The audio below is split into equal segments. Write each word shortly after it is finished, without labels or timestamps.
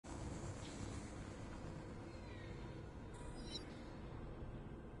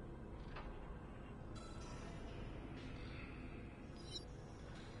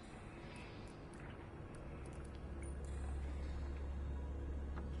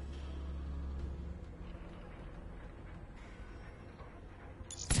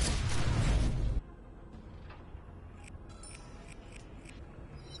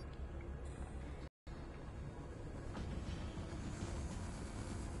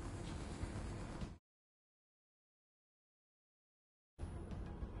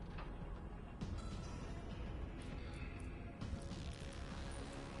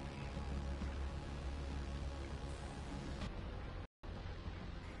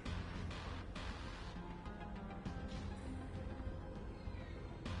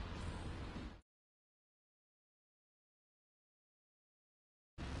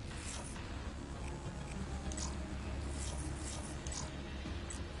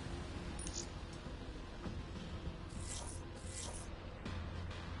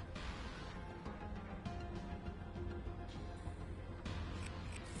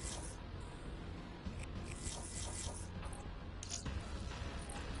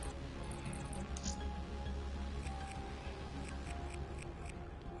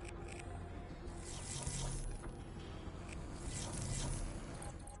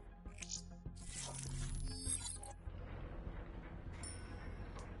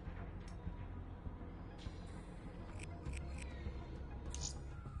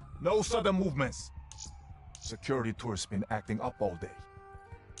No sudden movements. Security tour's been acting up all day.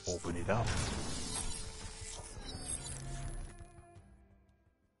 Open it up.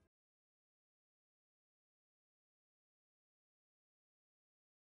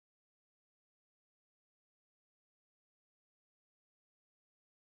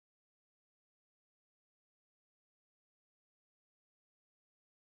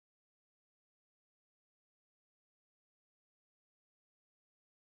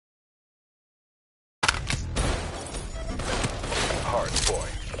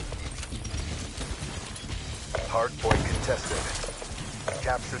 Hardpoint contested.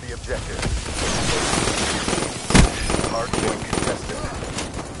 Capture the objective. Hardpoint contested.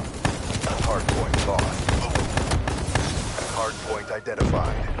 Hardpoint lost. Hardpoint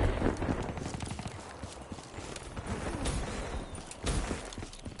identified.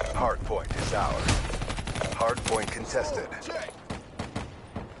 Hardpoint is ours. Hardpoint contested.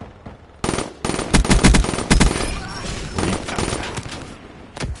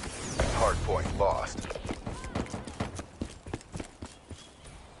 Hardpoint lost.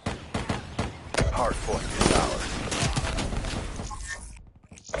 Hardpoint is ours.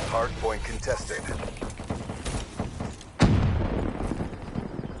 Hardpoint contested.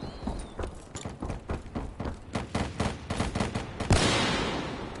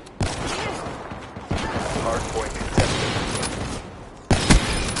 Hardpoint contested.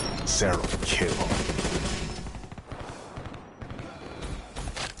 Zero kill.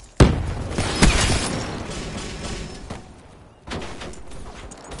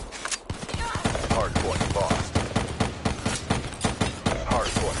 Hardpoint lost.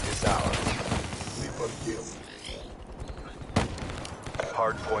 Hardpoint is ours.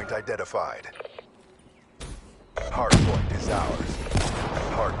 Hardpoint identified. Hardpoint is ours.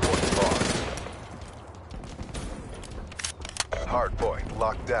 Hardpoint lost. Hardpoint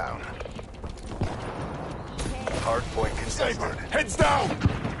locked down. Hardpoint contested. Heads down!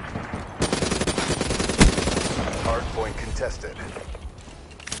 Hardpoint contested.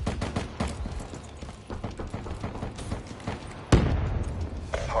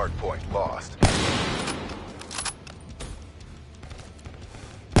 Hardpoint lost.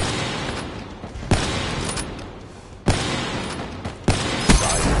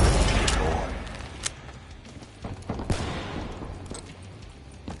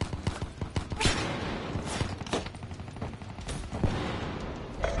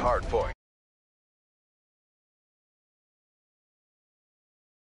 Hardpoint.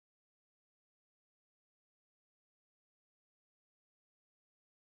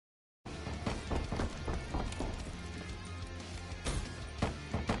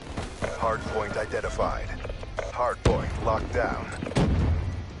 Hardpoint identified. Hardpoint locked down.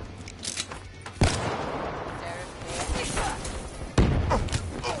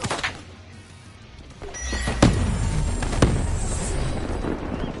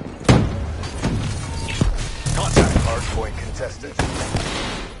 Contact. Hardpoint contested.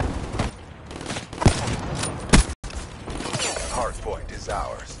 Hardpoint is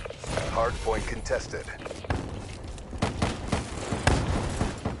ours. Hardpoint contested.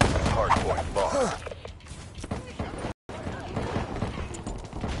 Hardpoint lost.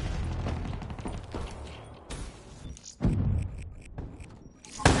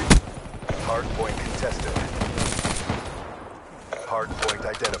 Hardpoint contested. Hardpoint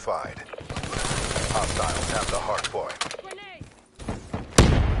identified. Hostiles have the hardpoint.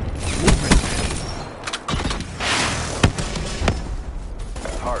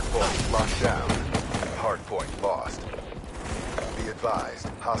 Hardpoint locked down. Hardpoint lost. Be advised,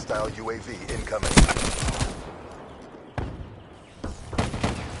 hostile UAV incoming.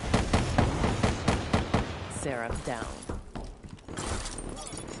 Sarah's down.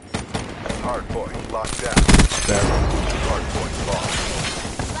 Hardpoint locked down. Hardpoint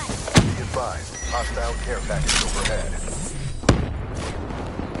lost. Be advised, hostile care package overhead.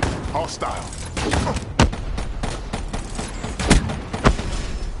 Hostile.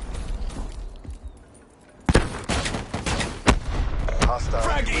 Hostile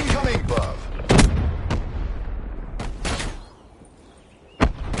Frag incoming! above.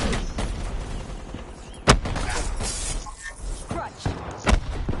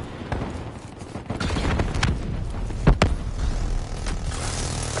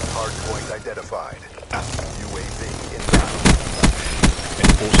 Hardpoint identified. UAV inbound.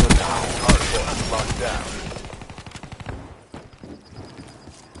 Enforcer down. Hardpoint locked down.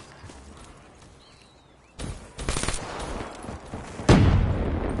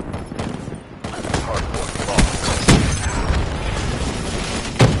 Hardpoint lost.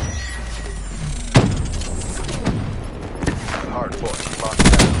 Hardpoint locked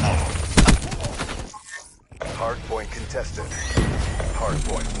down. contested.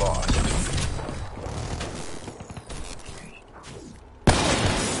 Hardpoint lost.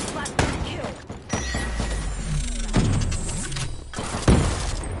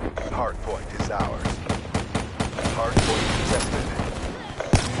 Hardpoint is ours. Hardpoint contested.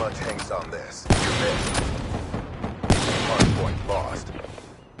 Too much hangs on this. You're missed. Hardpoint lost.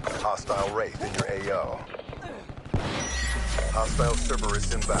 Hostile Wraith in your AO. Hostile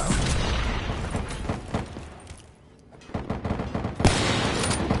Cerberus inbound.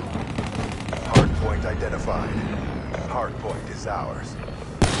 Hardpoint identified. Hardpoint is ours.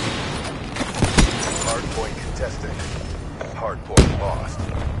 Hardpoint contested. Hardpoint lost.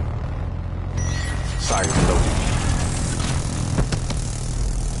 Siren loading.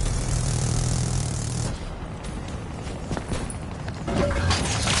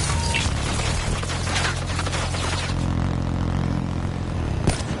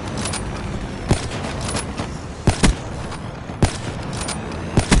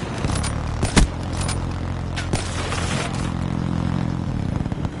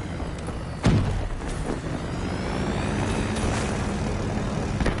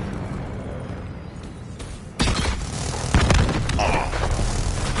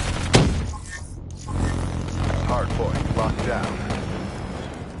 Hardpoint locked down.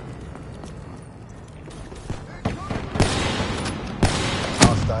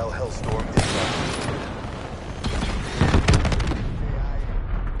 Hostile Hellstorm inbound.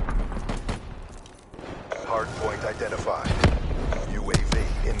 Hardpoint identified. UAV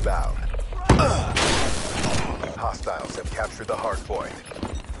inbound. Hostiles have captured the hardpoint.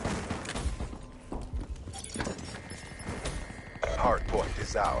 Hardpoint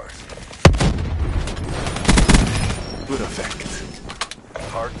is ours. Good effect.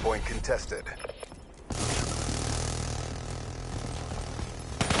 Hardpoint contested.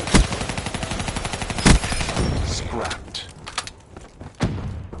 Scrapped.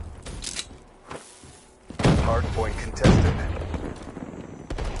 Hardpoint contested.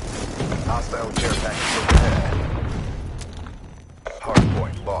 Hostile care package overhead.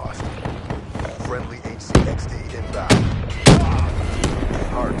 Hardpoint lost. Friendly HCXD inbound.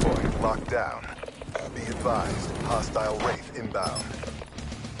 Hardpoint locked down. Be advised, hostile Wraith inbound.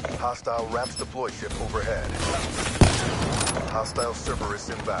 Hostile RAMS deploy ship overhead. Hostile Cerberus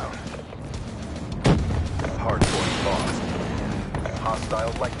inbound. Hardpoint lost.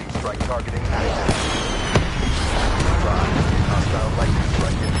 Hostile lightning strike targeting active. Be advised, hostile lightning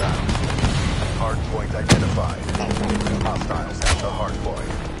strike inbound. Hardpoint identified. Hostiles have the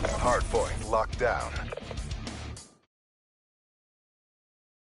hardpoint. Hardpoint locked down.